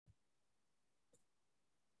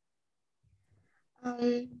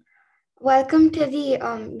Um, Welcome to the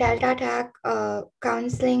Delta Tech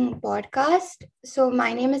Counseling Podcast. So,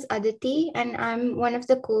 my name is Aditi, and I'm one of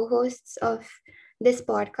the co hosts of this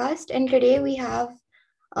podcast. And today we have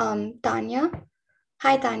Tanya.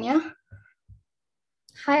 Hi, Tanya.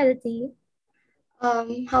 Hi, Aditi.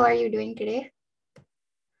 How are you doing today?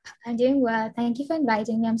 I'm doing well. Thank you for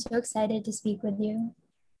inviting me. I'm so excited to speak with you.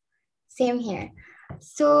 Same here.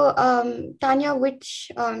 So, Tanya,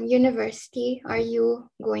 which university are you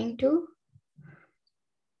going to?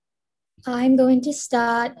 I'm going to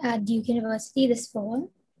start at Duke University this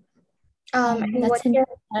fall. And That's what's in your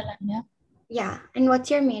Carolina. and what's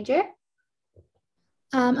your major?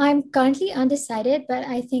 I'm currently undecided, but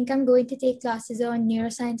I think I'm going to take classes on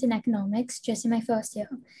neuroscience and economics just in my first year,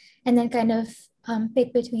 and then kind of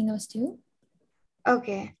pick between those two.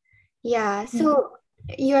 Okay. Yeah. Yeah. So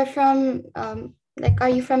you're from are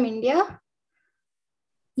you from India?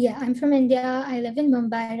 Yeah, I'm from India. I live in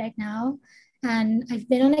Mumbai right now, and I've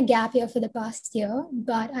been on a gap year for the past year,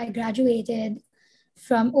 but I graduated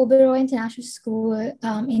from Oberoi International School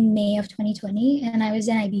in May of 2020, and I was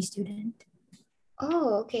an IB student.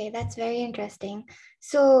 Oh, okay. That's very interesting.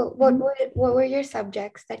 So Mhm. what were your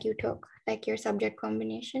subjects that you took? Like your subject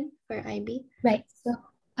combination for IB? Right. So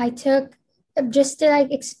I took, just to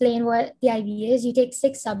like explain what the IB is, you take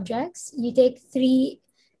 6 subjects, you take 3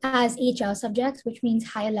 as HL subjects, which means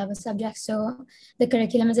higher level subjects. So the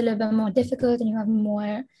curriculum is a little bit more difficult and you have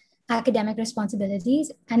more academic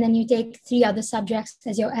responsibilities. And then you take 3 other subjects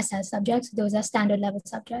as your SL subjects. Those are standard level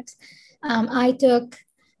subjects. I took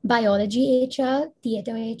biology HL,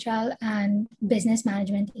 theater HL, and business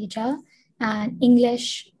management HL, and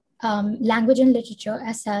English, language and literature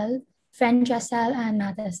SL, French SL, and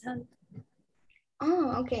Math SL.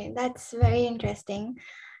 Oh, okay. That's very interesting.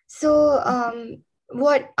 So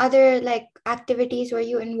what other like activities were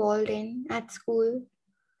you involved in at school?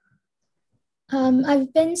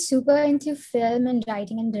 I've been super into film and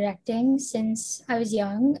writing and directing since I was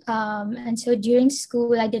young. And so during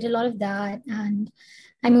school, I did a lot of that. And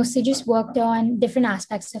I mostly just worked on different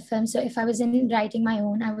aspects of film. So if I wasn't writing my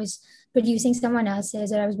own, I was producing someone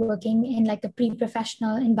else's, or I was working in like a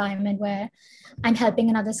pre-professional environment where I'm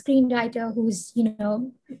helping another screenwriter who's,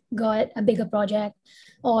 got a bigger project,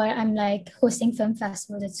 or I'm like hosting film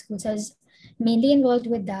festivals at school. So I was mainly involved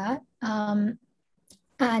with that. And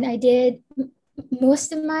I did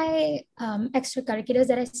most of my extracurriculars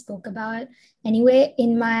that I spoke about anyway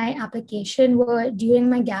in my application were during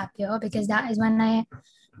my gap year, because that is when I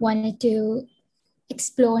wanted to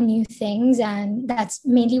explore new things. And that's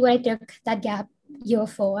mainly what I took that gap year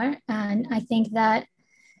for. And I think that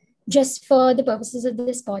just for the purposes of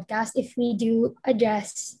this podcast, if we do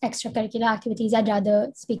address extracurricular activities, I'd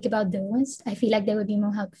rather speak about those. I feel like they would be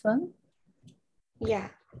more helpful. Yeah.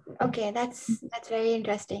 Okay, that's very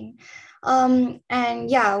interesting. And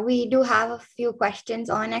yeah, we do have a few questions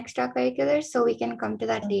on extracurriculars, so we can come to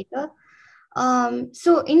that later.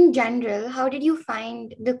 So in general, how did you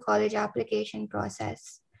find the college application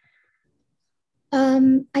process?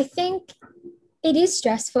 I think it is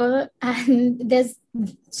stressful and there's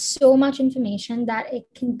so much information that it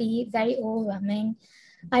can be very overwhelming.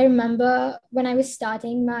 I remember when I was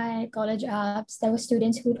starting my college apps, there were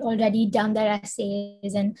students who'd already done their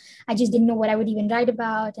essays, and I just didn't know what I would even write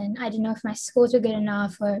about. And I didn't know if my scores were good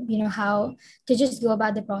enough, or, how to just go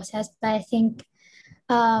about the process. But I think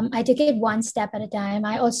I took it one step at a time.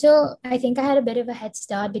 I think I had a bit of a head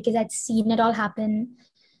start because I'd seen it all happen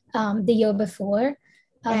the year before.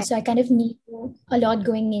 Right. So I kind of knew a lot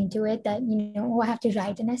going into it, that, I have to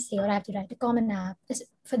write an essay or I have to write a common app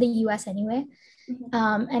for the US anyway.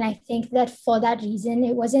 Mhm. And I think that for that reason,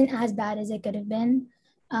 it wasn't as bad as it could have been.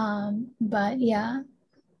 But yeah,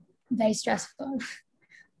 very stressful.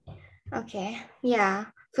 Okay. Yeah,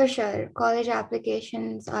 for sure. College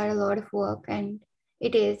applications are a lot of work, and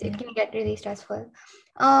it Yeah. can get really stressful.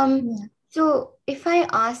 Um, Yeah. so if I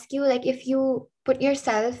ask you, like, if you put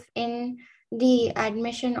yourself in the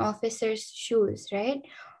admission officer's shoes, right?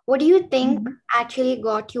 What do you think Mhm. actually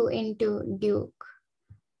got you into Duke?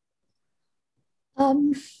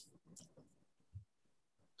 Um,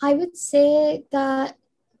 I would say that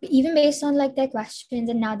even based on like their questions,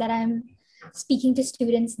 and now that I'm speaking to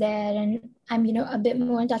students there, and I'm, a bit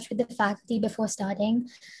more in touch with the faculty before starting,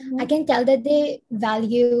 I Mhm. can tell that they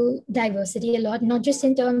value diversity a lot, not just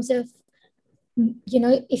in terms of,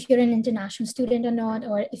 if you're an international student or not,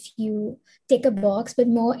 or if you tick a box, but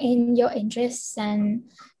more in your interests and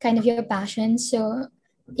kind of your passions. So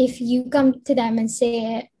if you come to them and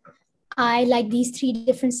say, I like these 3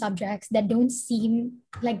 different subjects that don't seem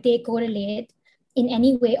like they correlate in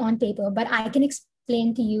any way on paper, but I can explain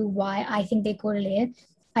explain to you why I think they correlate.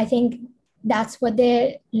 I think that's what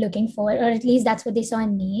they're looking for, or at least that's what they saw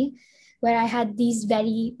in me, where I had these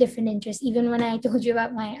very different interests. Even when I told you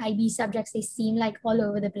about my IB subjects, they seem like all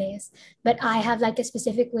over the place, but I have like a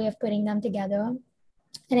specific way of putting them together.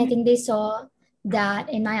 And I think they saw that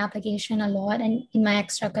in my application a lot and in my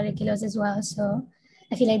extracurriculars as well. So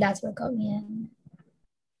I feel like that's what got me in.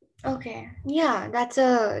 Okay. Yeah, that's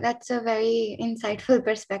a very insightful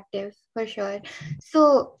perspective for sure.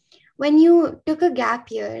 So when you took a gap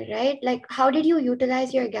year, right? Like how did you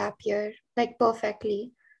utilize your gap year like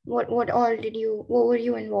perfectly? What were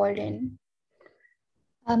you involved in?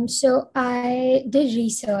 So I did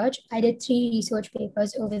research. I did 3 research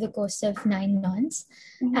papers over the course of 9 months,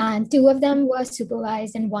 Mhm. and 2 of them were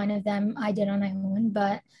supervised, and one of them I did on my own.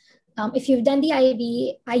 But if you've done the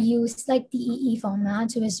IB, I used like the EE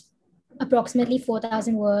format, so it was approximately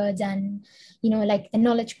 4,000 words, and like the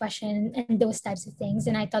knowledge question and those types of things.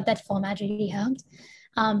 And I thought that format really helped.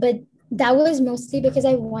 But that was mostly because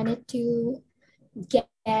I wanted to get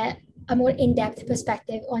a more in-depth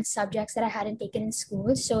perspective on subjects that I hadn't taken in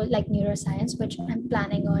school. So like neuroscience, which I'm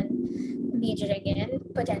planning on majoring in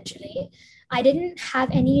potentially. I didn't have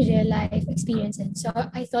any real life experience in. So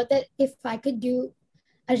I thought that if I could do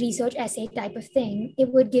a research essay type of thing,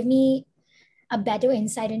 it would give me a better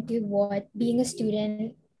insight into what being a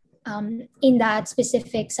student in that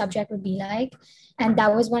specific subject would be like. And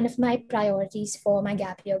that was one of my priorities for my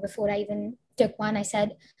gap year. Before I even took one, I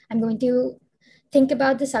said, I'm going to think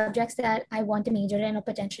about the subjects that I want to major in or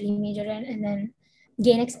potentially major in, and then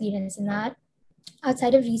gain experience in that.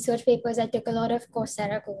 Outside of research papers, I took a lot of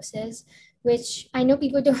Coursera courses, which I know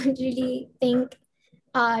people don't really think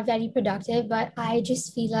are very productive, but I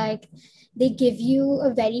just feel like they give you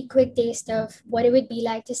a very quick taste of what it would be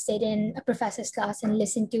like to sit in a professor's class and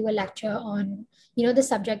listen to a lecture on, the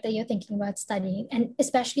subject that you're thinking about studying. And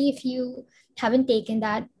especially if you haven't taken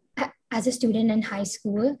that as a student in high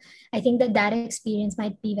school, I think that experience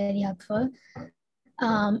might be very helpful.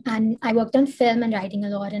 And I worked on film and writing a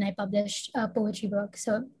lot, and I published a poetry book.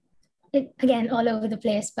 So again, all over the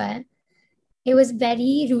place, but it was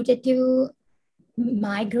very rooted to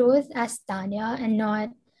my growth as Tanya and not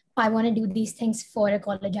I want to do these things for a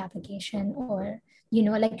college application or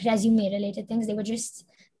like resume related things. They were just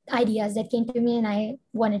ideas that came to me and I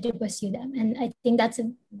wanted to pursue them. And I think that's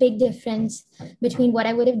a big difference between what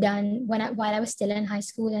I would have done while I was still in high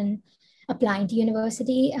school and applying to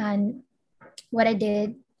university and what I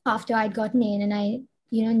did after I'd gotten in and I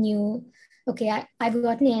knew okay, I've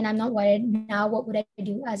gotten in, I'm not worried now. What would I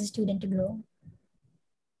do as a student to grow?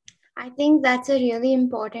 I think that's a really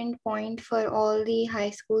important point for all the high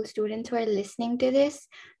school students who are listening to this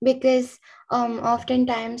because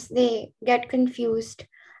oftentimes they get confused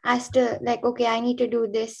as to like, okay, I need to do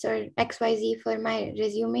this or XYZ for my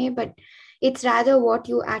resume, but it's rather what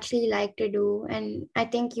you actually like to do. And I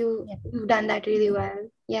think you've done that really well.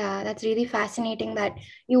 Yeah, that's really fascinating that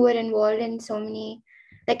you were involved in so many,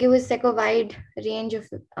 like it was like a wide range of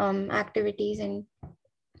activities, and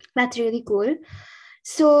that's really cool.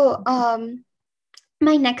 So,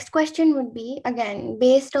 my next question would be again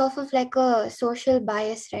based off of like a social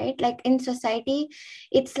bias, right? Like in society,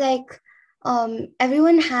 it's like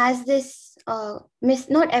everyone has this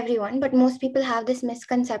not everyone, but most people have this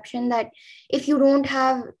misconception that if you don't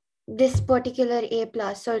have this particular A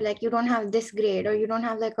plus or like you don't have this grade or you don't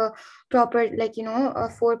have like a proper like a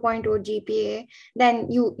 4.0 GPA, then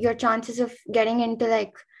your chances of getting into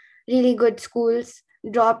like really good schools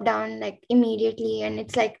drop down like immediately and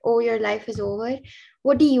it's like, oh, your life is over.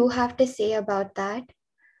 What do you have to say about that?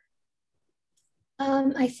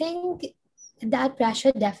 I think that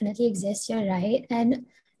pressure definitely exists. You're right. And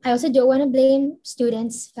I also don't want to blame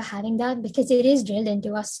students for having that because it is drilled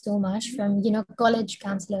into us so much from, college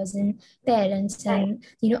counselors and parents and,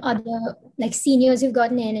 other like seniors who've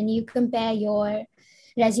gotten in and you compare your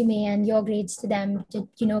resume and your grades to them to,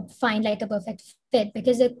 find like a perfect fit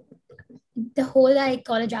because the whole like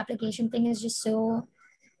college application thing is just so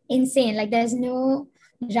insane. Like there's no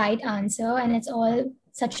right answer and it's all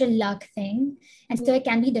such a luck thing. And so it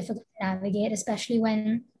can be difficult to navigate, especially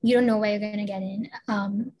when you don't know where you're going to get in.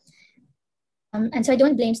 And so I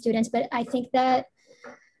don't blame students, but I think that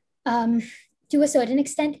um, to a certain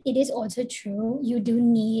extent, it is also true. You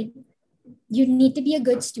need to be a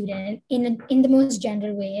good student in the most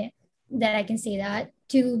general way that I can say that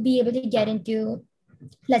to be able to get into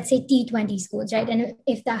let's say T20 schools, right? And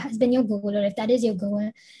if that has been your goal or if that is your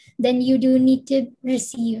goal, then you do need to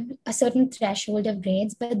receive a certain threshold of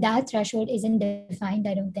grades, but that threshold isn't defined,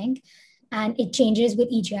 I don't think. And it changes with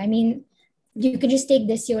each year. I mean, you could just take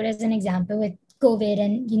this year as an example with COVID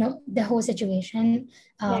and, the whole situation,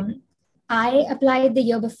 Yeah. I applied the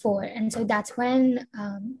year before. And so that's when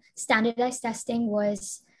standardized testing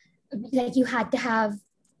was like, you had to have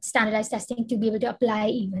standardized testing to be able to apply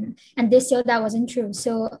even. And this year that wasn't true.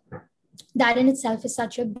 So that in itself is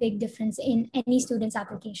such a big difference in any student's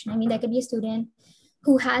application. I mean, there could be a student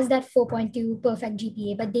who has that 4.2 perfect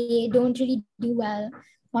GPA, but they don't really do well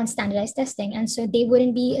on standardized testing. And so they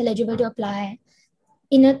wouldn't be eligible to apply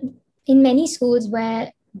in a in many schools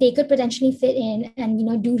where they could potentially fit in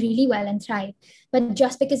and do really well and thrive, but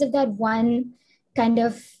just because of that one kind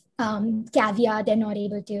of caveat, they're not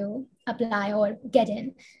able to apply or get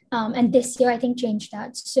in. And this year I think changed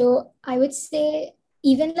that. So I would say,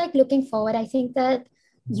 even like looking forward, I think that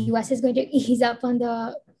US is going to ease up on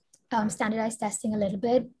the standardized testing a little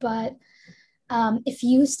bit. But if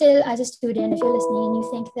you still, as a student, if you're listening and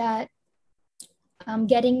you think that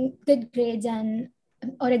getting good grades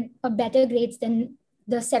or better grades than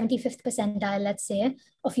the 75th percentile, let's say,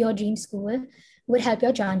 of your dream school would help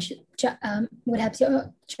your would help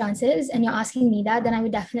your chances, and you're asking me that, then I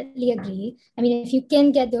would definitely agree. I mean, if you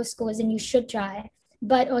can get those scores, then you should try,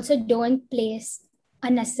 but also don't place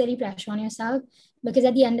unnecessary pressure on yourself, because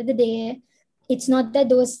at the end of the day, it's not that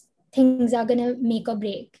those things are gonna make or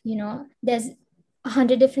break. There's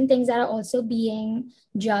 100 different things that are also being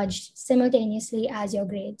judged simultaneously as your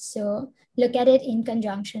grades. So look at it in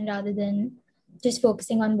conjunction rather than just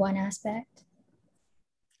focusing on one aspect.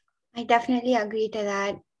 I definitely agree to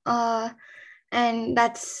that. And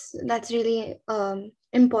that's really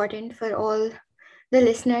important for all the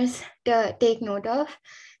listeners to take note of.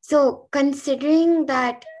 So considering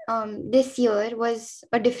that this year was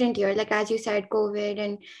a different year, like as you said, COVID,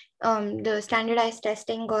 and the standardized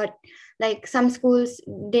testing got, like, some schools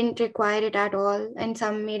didn't require it at all and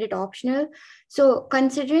some made it optional. So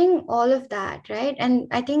considering all of that, right? And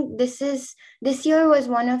I think this year was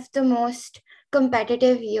one of the most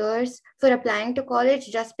competitive years for applying to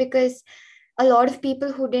college, just because a lot of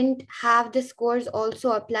people who didn't have the scores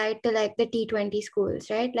also applied to like the T20 schools,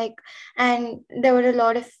 right? Like, and there were a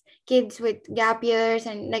lot of kids with gap years,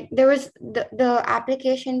 and like there was the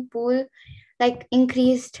application pool like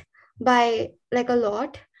increased by like a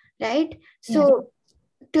lot, right? Yeah. So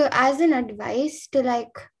to, as an advice to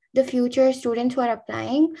like the future students who are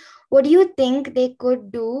applying, what do you think they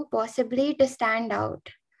could do possibly to stand out?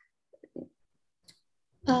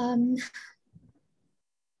 Um,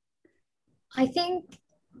 I think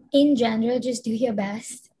in general, just do your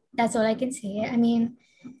best. That's all I can say. I mean,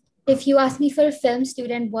 if you ask me for a film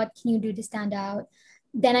student, what can you do to stand out?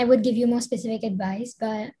 Then I would give you more specific advice.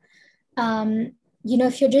 But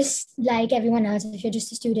if you're just like everyone else, if you're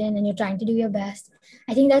just a student and you're trying to do your best,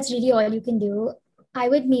 I think that's really all you can do. I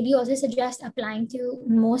would maybe also suggest applying to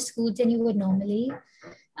more schools than you would normally.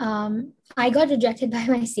 I got rejected by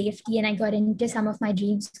my safety and I got into some of my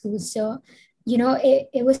dream schools. So,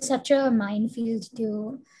 it was such a minefield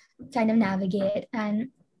to kind of navigate. And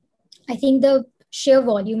I think the sheer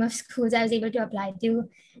volume of schools I was able to apply to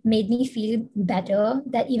made me feel better,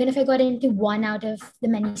 that even if I got into one out of the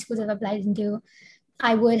many schools I've applied into,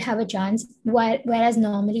 I would have a chance. Whereas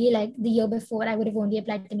normally, like the year before, I would have only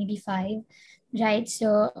applied to maybe five, right?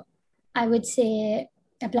 So I would say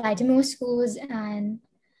apply to more schools and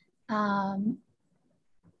um,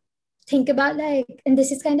 think about, like, and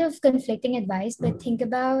this is kind of conflicting advice, but think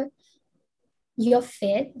about your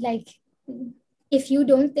fit. Like, if you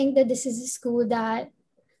don't think that this is a school that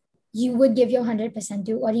you would give your 100%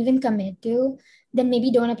 to or even commit to, then maybe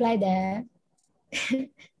don't apply there.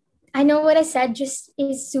 I know what I said just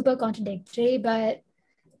is super contradictory, but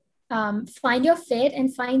find your fit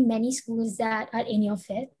and find many schools that are in your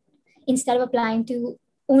fit instead of applying to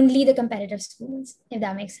only the competitive schools, if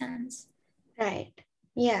that makes sense. Right.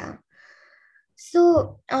 Yeah.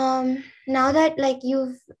 So now that like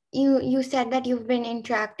you said that you've been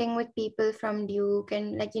interacting with people from Duke,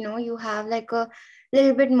 and like you have like a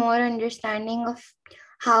little bit more understanding of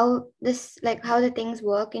how this, like how the things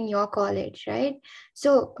work in your college, right?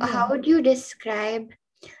 So how Yeah. would you describe,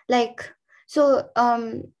 like, so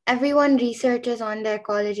everyone researches on their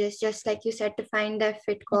colleges, just like you said, to find their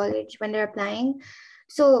fit college when they're applying.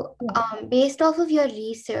 So Yeah. based off of your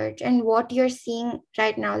research and what you're seeing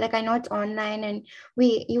right now, like I know it's online and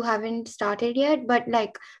you haven't started yet, but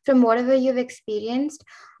like from whatever you've experienced,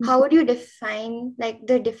 how would you define like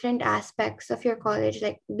the different aspects of your college,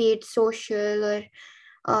 like be it social or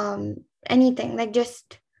um anything, like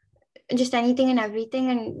just anything and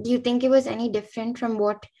everything? And do you think it was any different from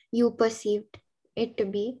what you perceived it to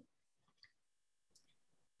be?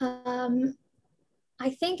 Um, I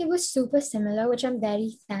think it was super similar, which I'm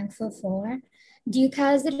very thankful for. Duke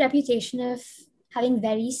has the reputation of having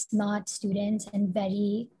very smart students and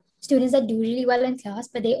very students that do really well in class,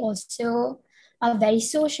 but they also are very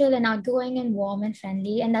social and outgoing and warm and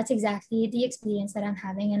friendly. And that's exactly the experience that I'm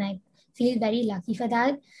having. And I feel very lucky for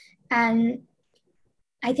that. And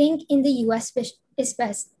I think in the US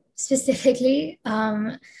specifically,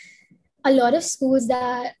 a lot of schools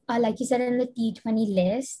that are, like you said, in the T20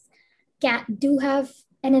 list do have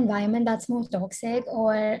an environment that's more toxic,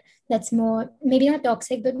 or that's more, maybe not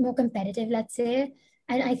toxic, but more competitive, let's say.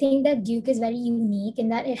 And I think that Duke is very unique in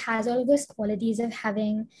that it has all of those qualities of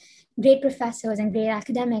having great professors and great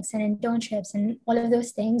academics and internships and all of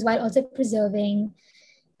those things, while also preserving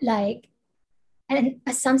like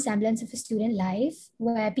some semblance of a student life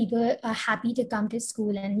where people are happy to come to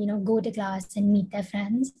school and go to class and meet their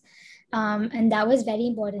friends. And that was very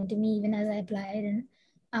important to me even as I applied.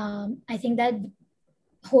 And I think that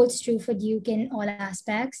holds true for Duke in all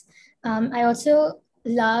aspects. I also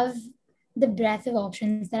love the breadth of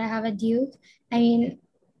options that I have at Duke. I mean,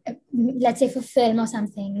 let's say for film or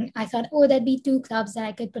something, I thought, oh, there'd be 2 clubs that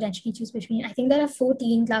I could potentially choose between. I think there are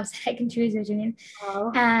 14 clubs that I can choose between.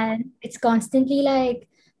 Wow. And it's constantly like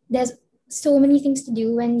there's so many things to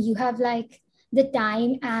do when you have like the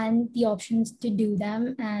time and the options to do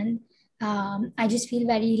them. And I just feel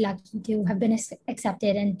very lucky to have been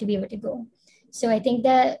accepted and to be able to go. So I think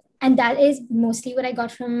that, and that is mostly what I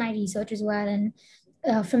got from my research as well, and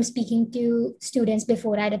from speaking to students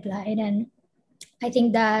before I'd applied. And I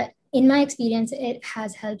think that in my experience, it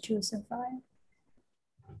has held true so far.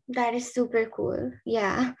 That is super cool.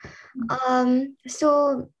 Yeah.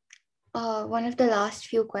 So one of the last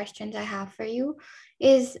few questions I have for you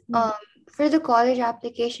is for the college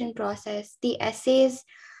application process, the essays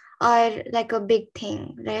are like a big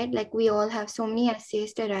thing, right? Like we all have so many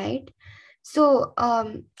essays to write. So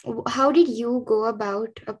how did you go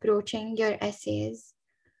about approaching your essays?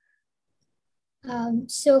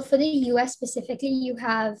 So for the US specifically, you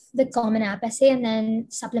have the Common App essay and then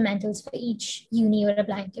supplementals for each uni you're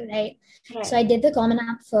applying to, right? So I Right. did the Common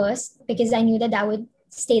App first because I knew that that would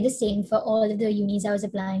stay the same for all of the unis I was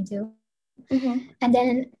applying to. Mm-hmm. And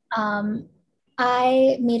then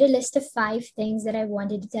I made a list of 5 things that I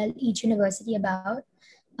wanted to tell each university about.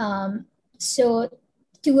 So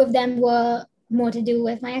 2 of them were more to do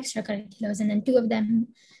with my extracurriculars, and then 2 of them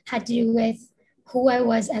had to do with who I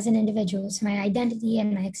was as an individual, so my identity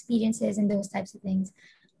and my experiences and those types of things.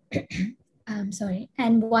 Sorry.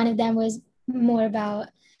 And one of them was more about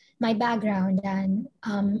my background and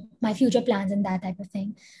my future plans and that type of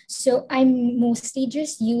thing. So I mostly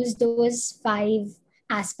just used those 5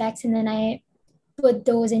 aspects and then I put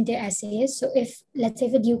those into essays. So if, let's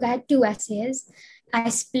say for Duke, I had 2 essays, I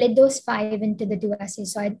split those 5 into the 2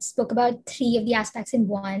 essays. So I spoke about 3 of the aspects in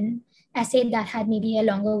one essay that had maybe a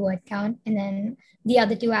longer word count, and then the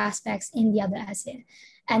other 2 aspects in the other essay.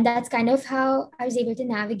 And that's kind of how I was able to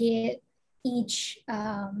navigate each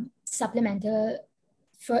supplemental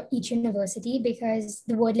for each university, because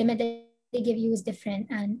the word limit that they give you is different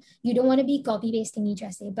and you don't want to be copy pasting each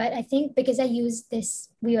essay. But I think because I used this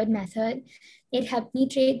weird method, it helped me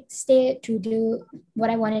stay true to what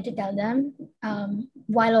I wanted to tell them,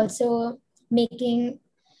 while also making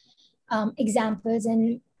examples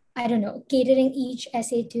and, I don't know, catering each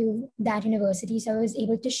essay to that university. So I was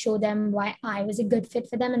able to show them why I was a good fit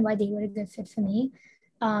for them and why they were a good fit for me.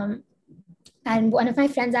 Um, and one of my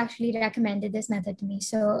friends actually recommended this method to me.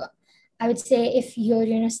 So I would say if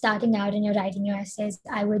you're starting out and you're writing your essays,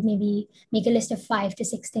 I would maybe make a list of 5 to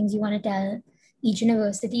 6 things you want to tell each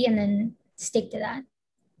university and then stick to that.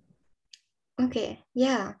 Okay,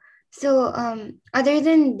 yeah. So other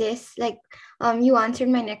than this, like you answered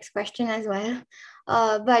my next question as well.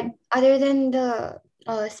 But other than the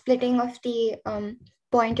splitting of the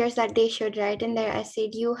pointers that they should write in their essay,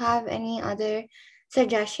 do you have any other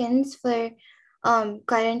suggestions for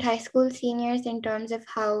current high school seniors in terms of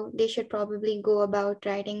how they should probably go about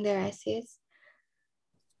writing their essays?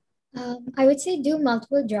 I would say do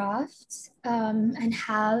multiple drafts, and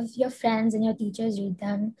have your friends and your teachers read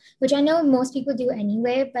them, which I know most people do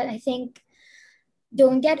anyway, but I think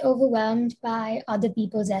don't get overwhelmed by other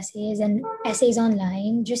people's essays and essays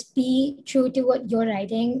online. Just be true to what you're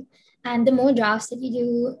writing. And the more drafts that you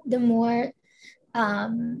do, the more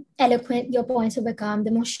eloquent your points will become,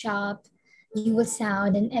 the more sharp you will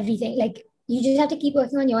sound and everything. Like you just have to keep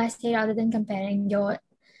working on your essay rather than comparing your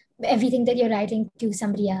everything that you're writing to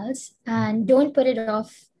somebody else. And don't put it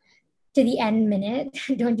off to the end minute.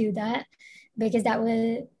 Don't do that because that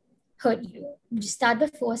will hurt you. Just start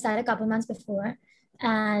a couple months before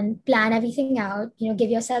and plan everything out, give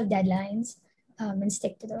yourself deadlines, and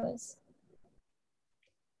stick to those.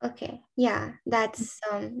 Okay. Yeah, that's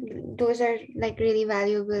those are like really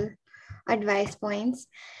valuable advice points.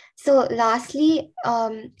 So lastly,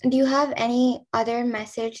 do you have any other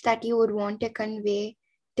message that you would want to convey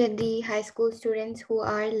to the high school students who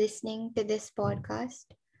are listening to this podcast?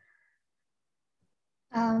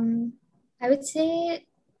 Um, I would say,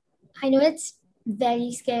 I know it's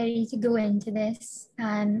very scary to go into this,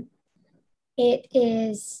 and it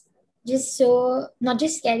is just so not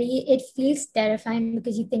just scary, it feels terrifying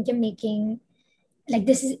because you think you're making like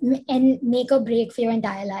this is and make or break for your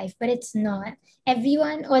entire life, but it's not.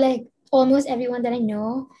 Everyone, or like almost everyone that I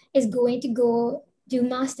know, is going to go do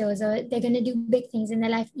masters, or they're going to do big things in their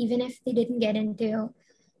life even if they didn't get into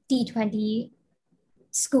T20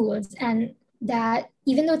 schools. And that,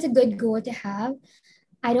 even though it's a good goal to have,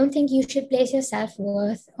 I don't think you should place your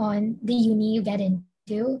self-worth on the uni you get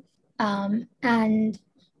into. And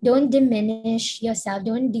don't diminish yourself,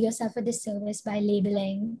 don't do yourself a disservice by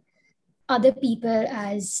labeling other people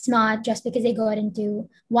as smart just because they got into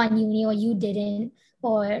one uni or you didn't,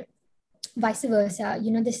 or vice versa.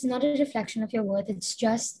 You know, this is not a reflection of your worth. It's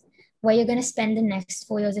just where you're going to spend the next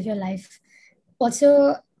 4 years of your life.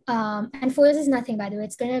 Also, and 4 years is nothing, by the way.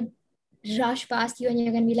 It's going to rush past you and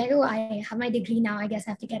you're going to be like, oh, I have my degree now. I guess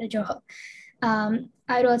I have to get a job.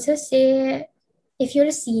 I'd also say if you're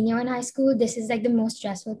a senior in high school, this is like the most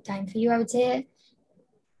stressful time for you. I would say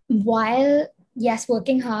while yes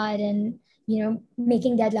working hard and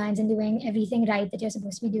making deadlines and doing everything right that you're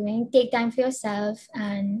supposed to be doing, take time for yourself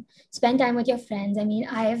and spend time with your friends. I mean,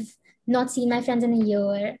 I've not seen my friends in a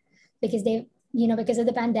year because they because of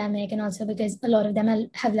the pandemic, and also because a lot of them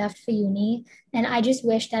have left for uni, and I just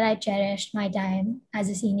wish that I cherished my time as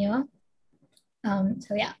a senior.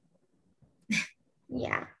 So yeah.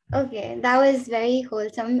 Yeah. Okay. That was very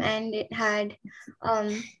wholesome, and it had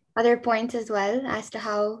other points as well as to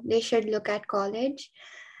how they should look at college.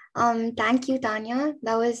 Thank you, Tanya.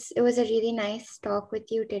 It was a really nice talk with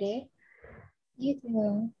you today. You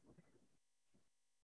too.